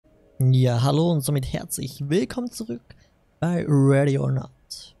Ja, hallo und somit herzlich willkommen zurück bei Ready or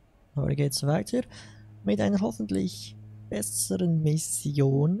Not. Heute geht's weiter mit einer hoffentlich besseren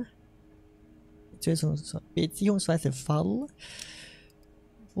Mission, beziehungsweise Fall,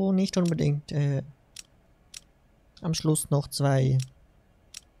 wo nicht unbedingt am Schluss noch zwei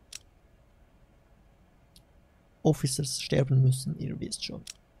Officers sterben müssen, ihr wisst schon.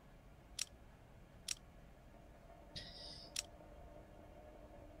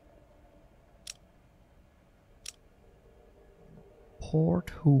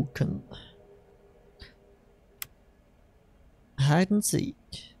 Porthoeken. Hide and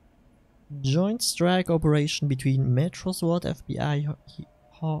seek. Joint strike operation between Metro SWAT, FBI,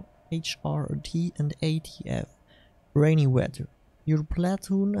 HRT and ATF. Rainy weather. Your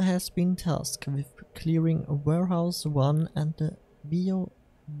platoon has been tasked with clearing Warehouse 1 and the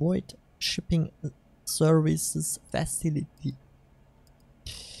Void Shipping Services facility.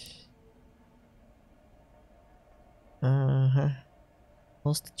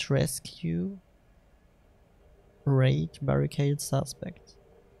 Hostage rescue. Raid barricaded suspect.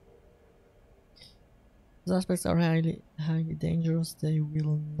 Suspects are highly dangerous. They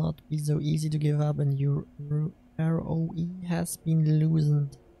will not be so easy to give up, and your ROE has been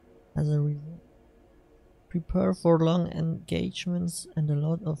loosened as a result. Prepare for long engagements and a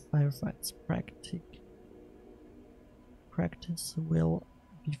lot of firefights. Practice well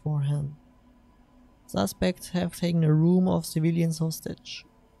beforehand. Suspects have taken a room of civilians hostage.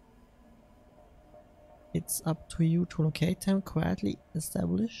 It's up to you to locate them, quietly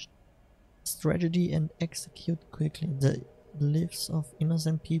establish strategy and execute quickly. The lives of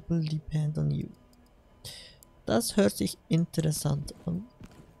innocent people depend on you. Das hört sich interessant an.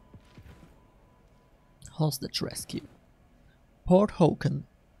 Hostage Rescue. Porthoeken.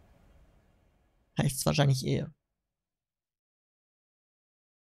 Heißt es wahrscheinlich eher.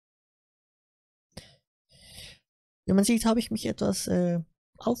 Wie man sieht, habe ich mich etwas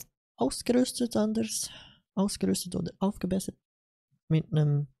ausgerüstet oder aufgebessert mit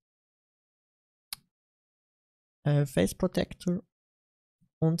einem Face Protector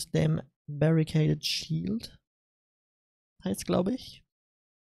und dem Barricaded Shield. Heißt, glaube ich.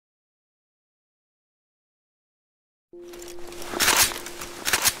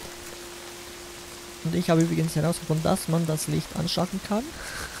 Und ich habe übrigens herausgefunden, dass man das Licht anschalten kann.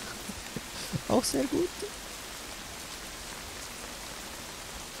 Auch sehr gut.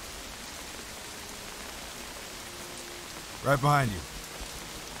 Right behind you.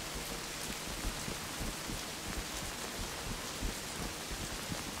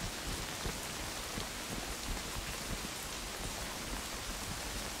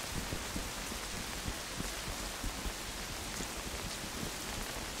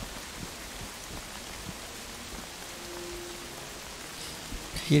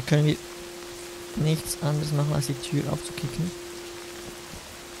 Hier können wir nichts anderes machen, als die Tür aufzukicken.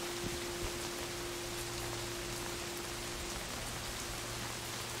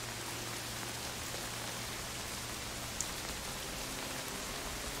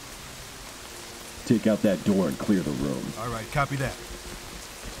 Take out that door and clear the room. All right, copy that.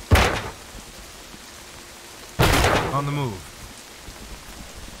 On the move.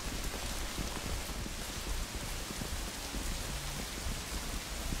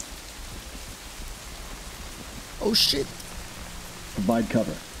 Oh shit. Provide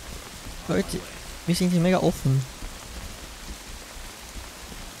cover. Leute, wir sind hier mega offen.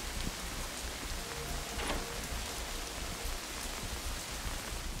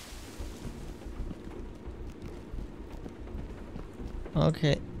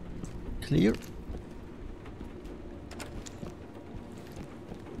 Okay, clear.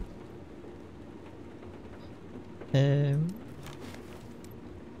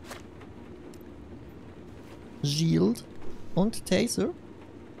 Shield und Taser.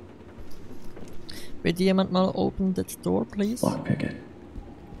 Bitte jemand mal open that door, please? Lockpick it.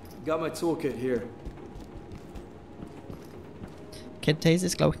 Got my toolkit here. Okay, Taser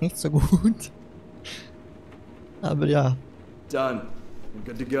ist glaube ich nicht so gut. Aber ja. Done. We're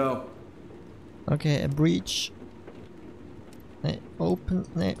good to go. Okay, a breach. Ne, open,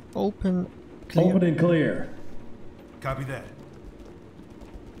 clear. Open and clear. Copy that.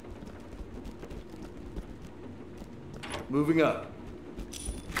 Moving up.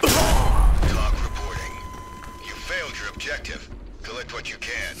 TOC reporting. You failed your objective. Collect what you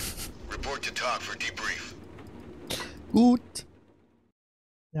can. Report to TOC for debrief. Gut.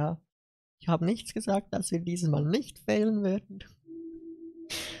 Ja. Ich habe nichts gesagt, dass wir dieses Mal nicht failen werden.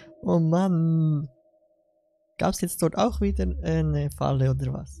 Oh Mann. Gab es jetzt dort auch wieder eine Falle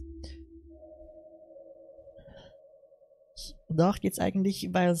oder was? Ich dachte jetzt eigentlich,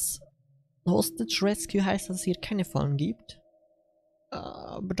 weil es Hostage Rescue heißt, dass es hier keine Fallen gibt.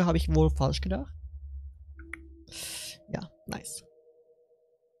 Aber da habe ich wohl falsch gedacht. Ja, nice.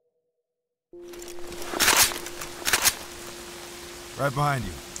 Right behind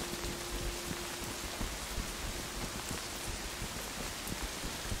you.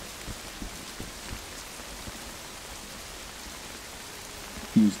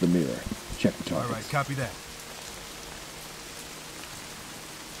 Use the mirror. Check the All targets. right, copy that.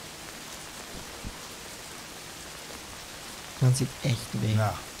 Man sieht echt weh.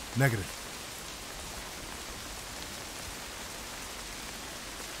 Now, negative.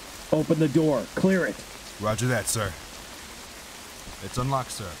 Open the door. Clear it. Roger that, sir. It's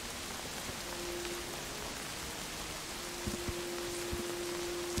unlocked, sir.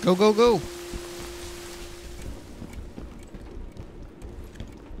 Go, go, go!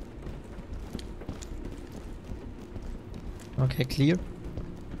 Okay, clear.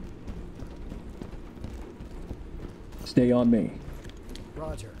 Stay on me.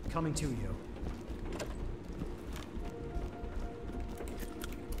 Roger, coming to you.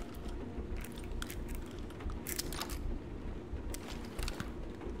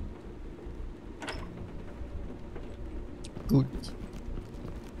 Gut.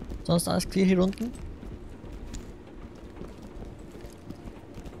 Sonst alles clear hier unten?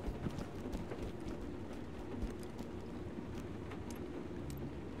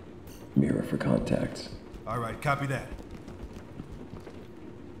 Mirror for contacts. All right, copy that.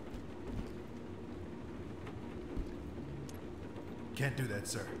 Can't do that,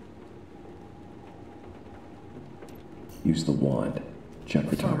 sir. Use the wand. Check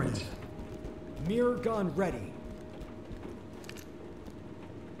for targets. Mirror gun ready.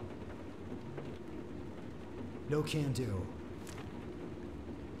 No can do.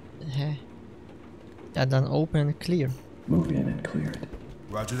 Hä? Ja, dann open and clear. Move in and clear it.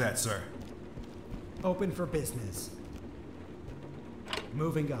 Roger that, sir. Open for business.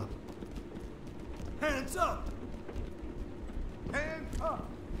 Moving up. Hands up! Hands up!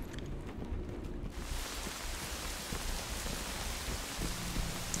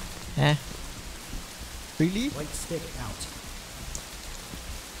 Hä? Really? Light stick out.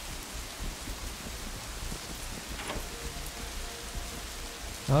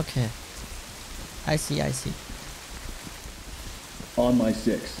 Okay. I see, I see. On my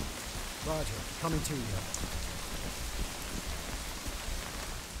 6. Roger, coming to you.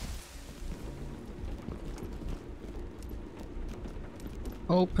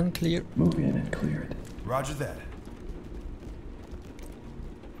 Open, clear. Move in and clear it. Roger that.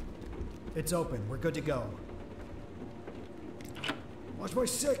 It's open. We're good to go. Watch my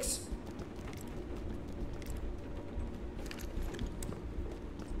 6.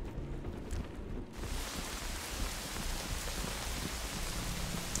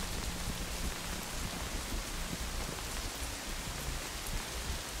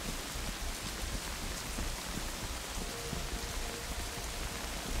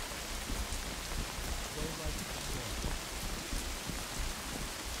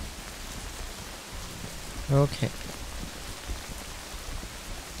 Okay.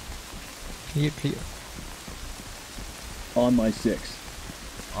 Clear, clear. On my 6.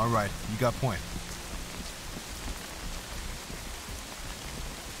 All right, you got point.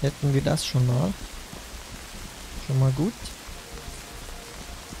 Hätten wir das schon mal. Schon mal gut.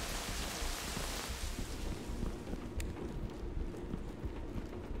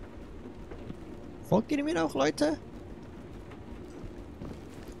 Folgt ihr mir auch, Leute?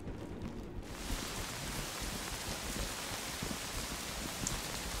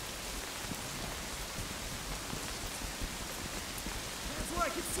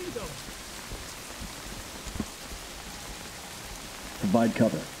 Provide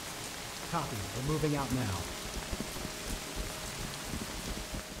cover. Copy. We're moving out now.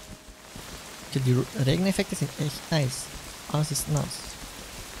 Okay, die Regeneffekte sind echt nice. Alles ist nass.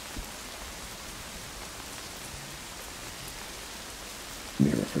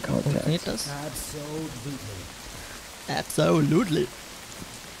 Mirror for Funktioniert contacts. das? Absolutely. Absolutely.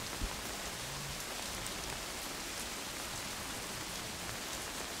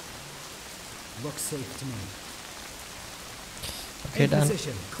 Looks safe to me. Okay, In dann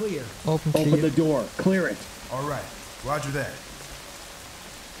position. Clear. open, Open clear. the door. Clear it. All right, roger that.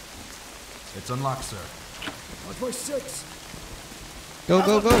 It's unlocked, sir. Watch my 6. Go,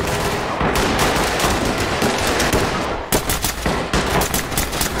 go, go!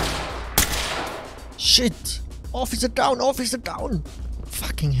 Shit! Officer down! Officer down!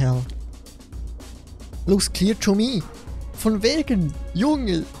 Fucking hell. Looks clear to me. Von wegen,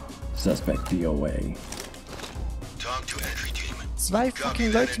 Junge. Suspect DOA. Talk to entry team. 2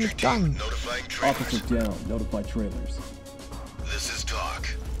 fucking Leute mit Gun. Notifying Officer trailers. down. Notify trailers. This is talk.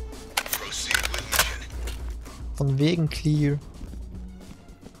 Proceed with mission. Von wegen clear.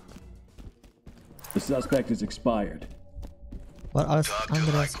 The suspect is expired. War alles Talk to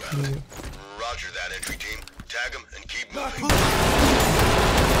andere high als ground. clear. Roger that, entry team. Tag him and keep moving.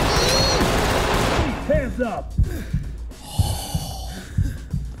 Hands up!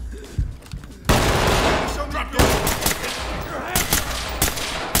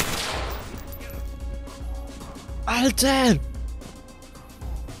 Alter!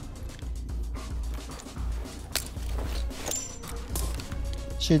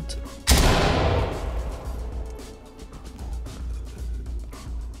 Shit.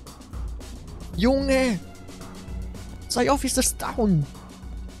 Junge! 2 Officers down!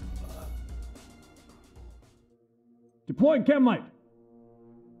 Deploying chem light.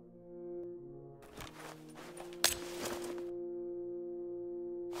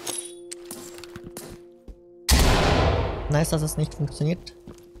 Nice, dass es nicht funktioniert.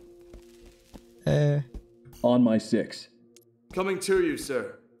 On my 6. Coming to you,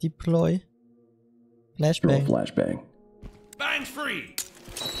 sir. Deploy. Throw a Flashbang. flashbang. Bang free!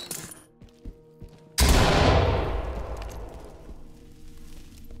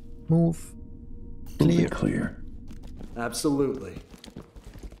 Move. Moving Clear. clear. Absolutely.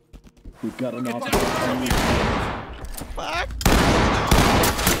 We've got an officer. Fuck!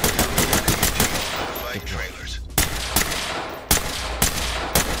 Notifying trailers.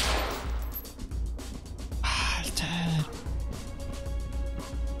 Alter.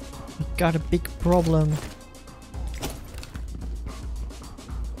 We got a big problem.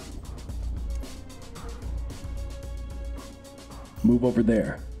 Move over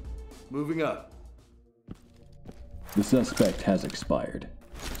there. Moving up. The suspect has expired.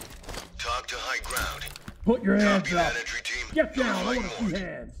 Talk to high ground. Put your hands Copy up. that, entry team. Get down. I Notifying want to see morgue.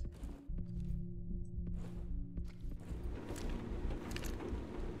 hands.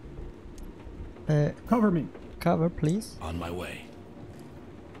 Cover me. Cover, please. On my way.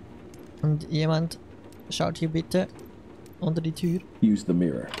 Und jemand schaut hier bitte unter die Tür. Use the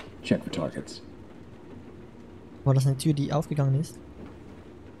mirror. Check for targets. War das eine Tür, die aufgegangen ist?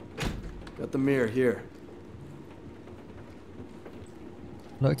 Got the mirror here.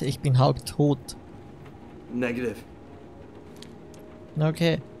 Leute, ich bin halb tot. Negative.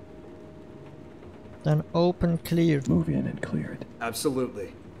 Okay. Dann open clear. Move in and clear it.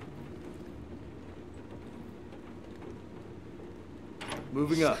 Absolutely.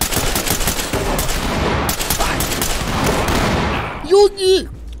 Moving up. Junge!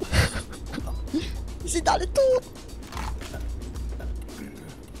 Die sind alle tot!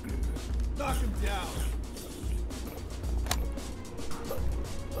 Knock him down.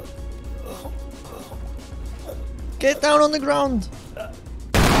 Get down on the ground!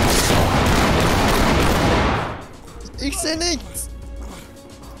 Ich seh nichts!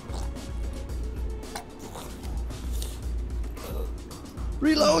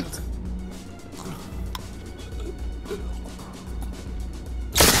 Reload!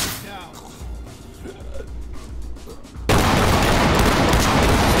 Down.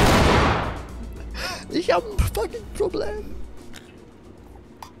 Ich hab ein fucking Problem!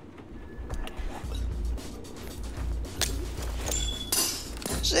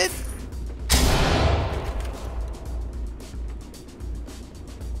 Shit!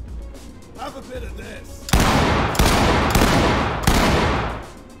 Have a bit of this.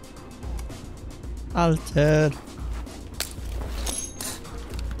 Alter!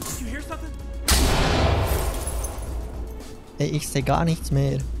 Did you hear something? Ey, ich seh gar nichts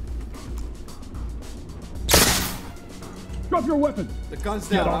mehr. Drop your weapon. The gun's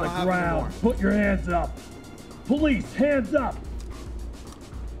Get down. I on don't the have any more. ground. Put your hands up. Police, hands up.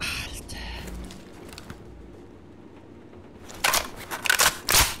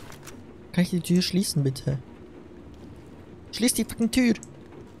 Kann ich die Tür schließen, bitte? Schließ die fucking Tür!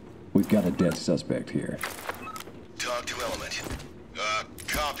 We've got a dead suspect here. Talk to element.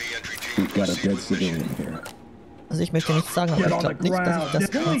 Copy, entry team. We've got a Proceed dead with mission. civilian here. Also ich möchte nichts sagen, aber Get ich on the glaube nicht, dass ich ground. das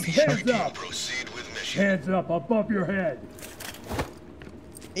Police, Ganze hands schaffe. up. Proceed with mission. Hands up above your head.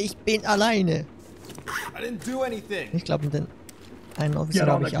 Ich bin alleine! I didn't do anything. Ich glaube, den einen Get Officer on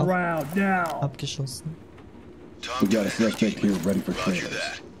habe the ich auch ground now. abgeschossen. Talk We to got a entry suspect team. here ready for Roger trailers.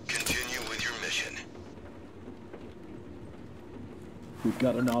 that. Continue with your mission. We've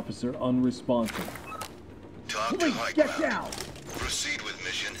got an officer unresponsive. Talk to Police, high get ground. down. Proceed with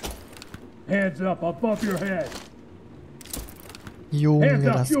mission. Hands up above your head. Junge, Hands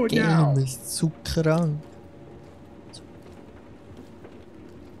up, das do it now. Game ist zu krank.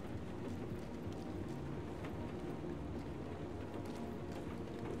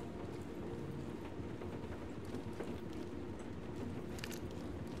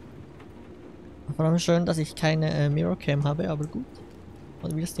 Vor allem schön, dass ich keine Mirror Cam habe, aber gut.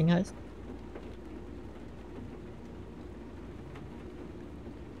 Oder wie das Ding heißt.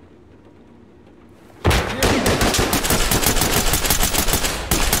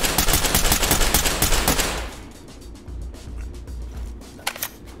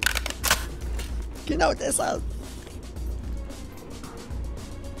 Genau deshalb.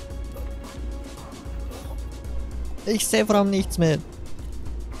 Ich sehe vor allem nichts mehr.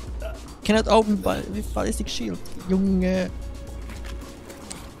 Cannot open ballistic shield. Junge.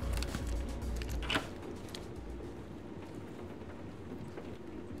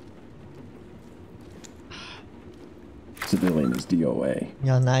 Civilian is DOA.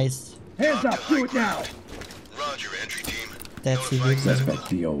 Ja, nice. Hands up, do it now! Roger, entry team. That's the Notifying reason.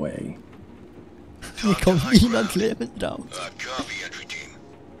 Suspect DOA. Hier kommt niemand lebend raus. Copy, entry team.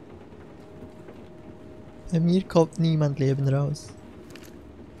 Bei mir kommt niemand lebend raus.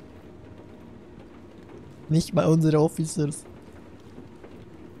 Nicht mal unsere Officers.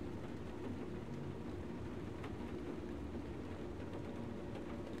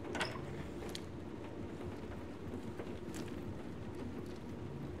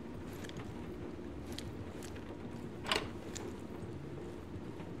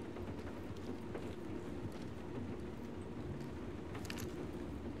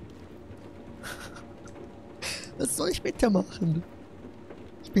 Was soll ich bitte machen?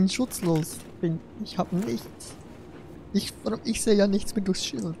 Ich bin schutzlos. Ich hab nichts. Ich sehe ja nichts mehr durchs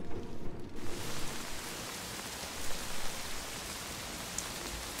Schild.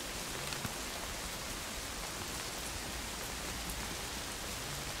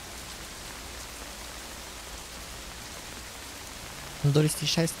 Und dort ist die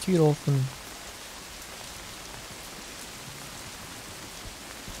scheiß Tür offen.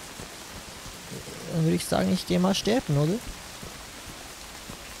 Dann würde ich sagen, ich gehe mal sterben, oder?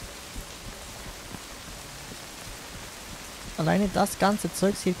 Alleine das ganze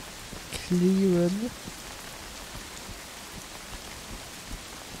Zeugs hier clearen.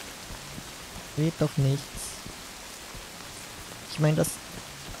 Wird doch nichts. Ich meine, das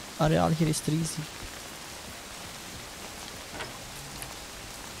Areal hier ist riesig.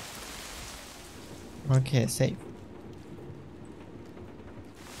 Okay, safe.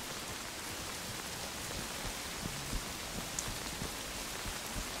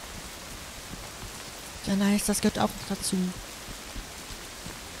 Ja, nice, das gehört auch noch dazu.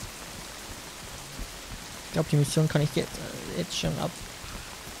 Ich glaube, die Mission kann ich jetzt schon ab.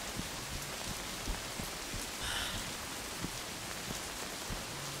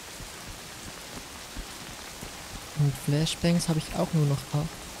 Und Flashbangs habe ich auch nur noch 8.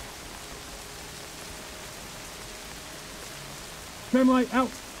 Thermite out!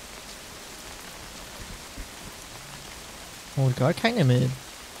 Und gar keine mehr.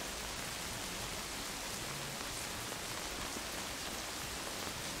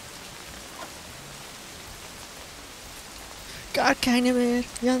 Gar keine mehr.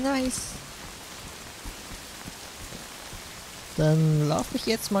 Ja, nice. Dann laufe ich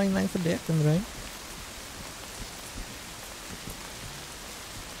jetzt mal in meinen Verdächtigen rein.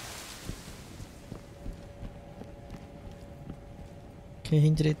 Okay,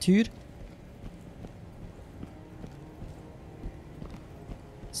 hinter der Tür.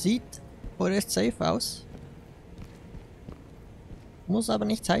 Sieht vorerst safe aus. Muss aber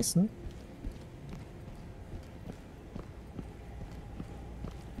nichts heißen.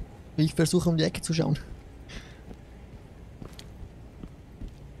 Ich versuche um die Ecke zu schauen.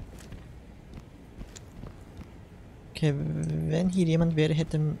 Okay, wenn hier jemand wäre,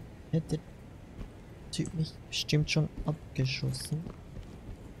 hätte der Typ mich bestimmt schon abgeschossen.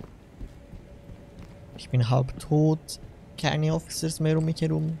 Ich bin halb tot. Keine Officers mehr um mich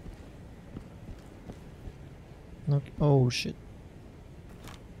herum. Okay. Oh shit.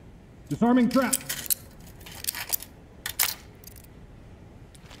 Disarming trap!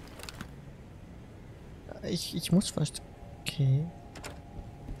 Ich muss fast. Okay.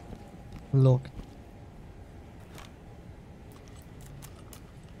 Locked.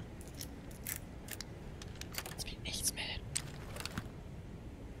 Jetzt wird nichts mehr.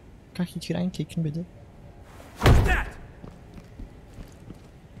 Kann ich die Tür einkicken, bitte?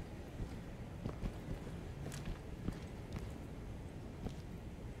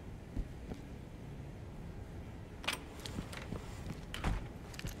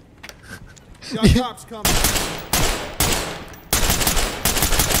 Got cops coming!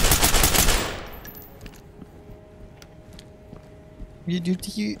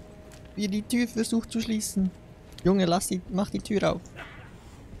 Wie die Tür versucht zu schließen. Junge, mach die Tür auf.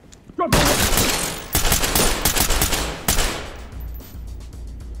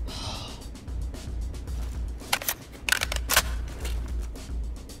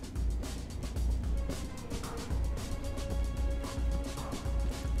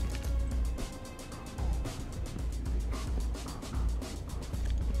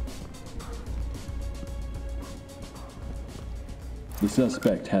 The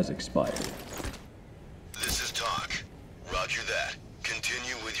suspect has expired. This is talk. Roger that.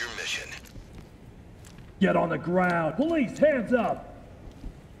 Continue with your mission. Get on the ground. Police, hands up.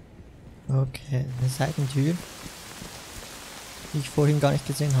 Okay, eine Seitentür, die ich vorhin gar nicht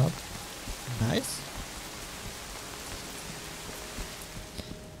gesehen habe. Nice.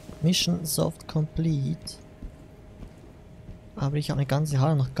 Mission soft complete. Aber ich habe eine ganze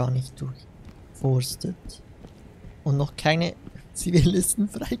Halle noch gar nicht durchforstet. Und noch keine Zivilisten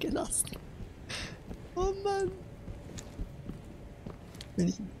freigelassen. Oh Mann.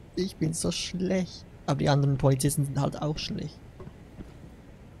 Ich bin so schlecht. Aber die anderen Polizisten sind halt auch schlecht.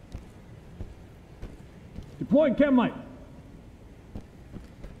 Deploying chem light.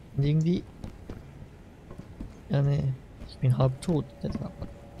 Und irgendwie... Ja, nee. Ich bin halb tot.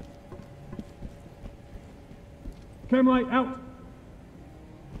 Chem light out.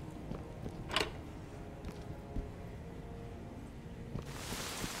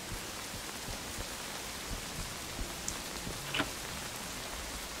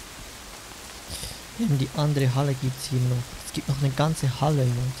 Eben die andere Halle gibt es hier noch. Es gibt noch eine ganze Halle,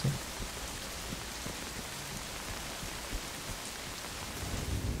 Leute.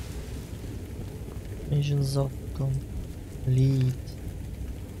 Mission soft complete.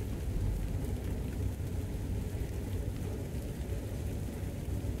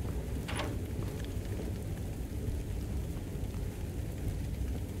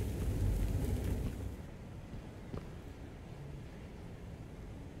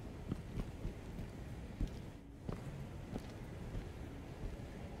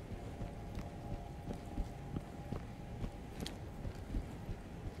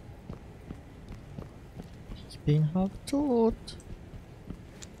 Ich bin halb tot.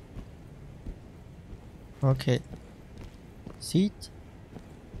 Okay. Sieht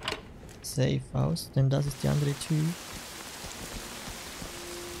safe aus, denn das ist die andere Tür.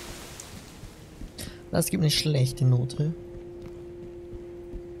 Das gibt eine schlechte Note.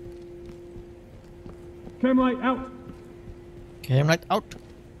 Chem light out. Cam light out.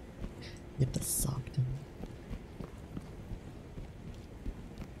 Wer das sagt.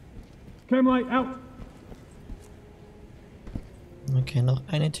 Chem light out. Okay, noch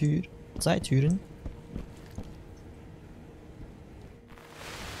eine Tür. 2 Türen.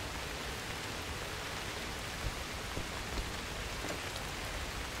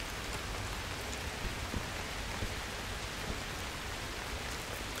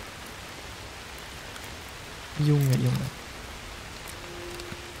 Junge, Junge.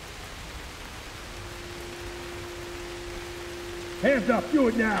 Hands up. Do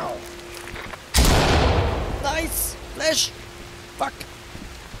it now. Nice! Flash! Fuck!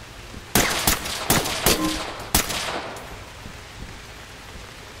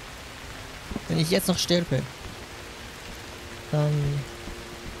 Wenn ich jetzt noch sterbe, dann...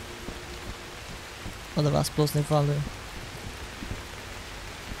 Oder was, bloß eine Falle?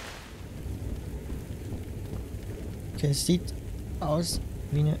 Okay, es sieht aus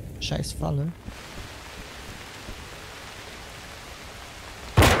wie eine scheiß Falle.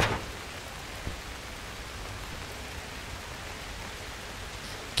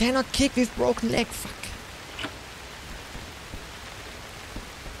 Cannot kick with broken leg, fuck.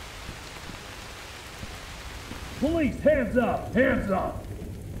 Police, hands up. Hands up.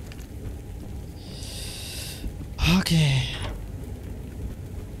 Okay.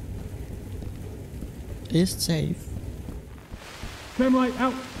 Ist safe. Chem light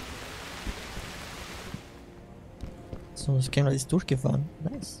out. So, das Camera ist durchgefahren.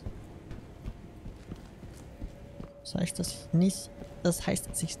 Nice. Das heißt, dass ich nicht... Das heißt,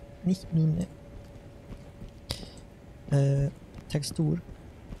 dass ich nicht nur eine Textur.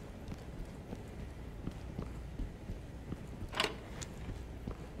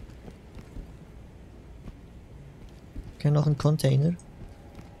 Okay, noch ein Container.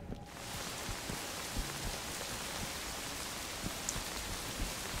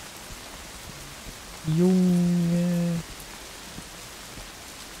 Junge.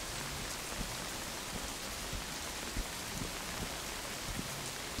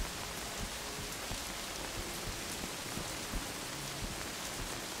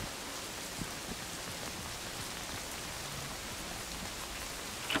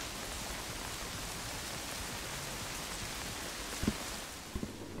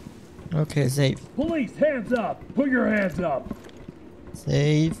 Okay, safe. Police, hands up. Put your hands up.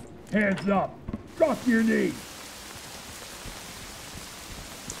 Safe. Hands up. Drop to your knees.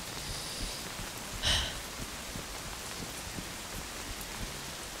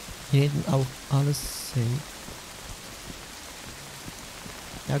 Hier hinten auch alles safe.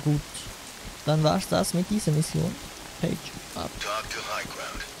 Ja gut. Dann war's das mit dieser Mission. page up. Talk to high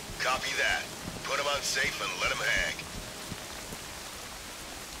ground. Copy that. Put him on safe and let him hang.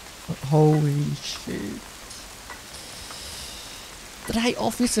 Holy shit. 3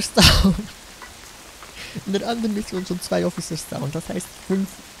 Officers down. In der anderen Mission schon 2 Officers down. Das heißt 5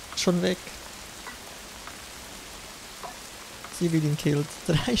 schon weg. Civilian killed.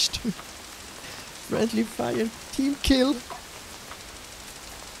 3 Stück. Friendly fire. Team kill.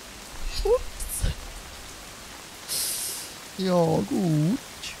 Ups. Ja, gut.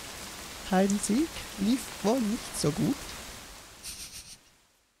 Heimsieg lief wohl nicht so gut.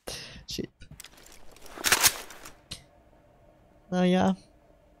 Shit. Naja.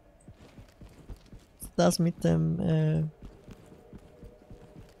 Das mit dem,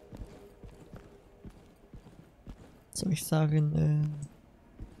 soll ich sagen,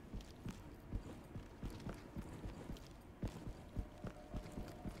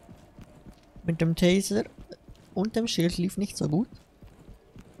 mit dem Taser und dem Schild lief nicht so gut.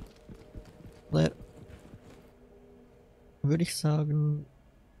 Oder würde ich sagen,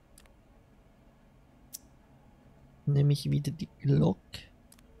 nehme ich wieder die Glock.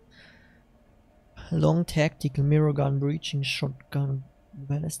 Long Tactical Mirror Gun Breaching Shotgun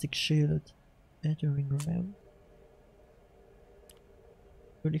Ballistic Shield Battering Ram.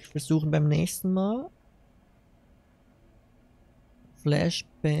 Würde ich versuchen beim nächsten Mal.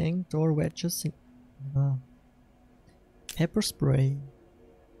 Flashbang Door Wedges. Pepper Spray.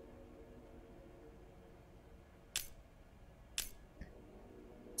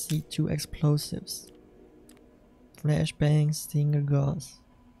 C2 Explosives. Flashbang Stinger Gas.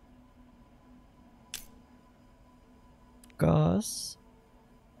 Gas.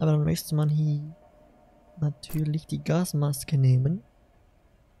 Aber dann möchte man hier natürlich die Gasmaske nehmen.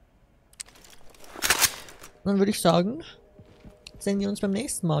 Dann würde ich sagen, sehen wir uns beim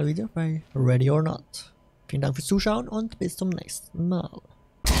nächsten Mal wieder bei Ready or Not. Vielen Dank fürs Zuschauen und bis zum nächsten Mal.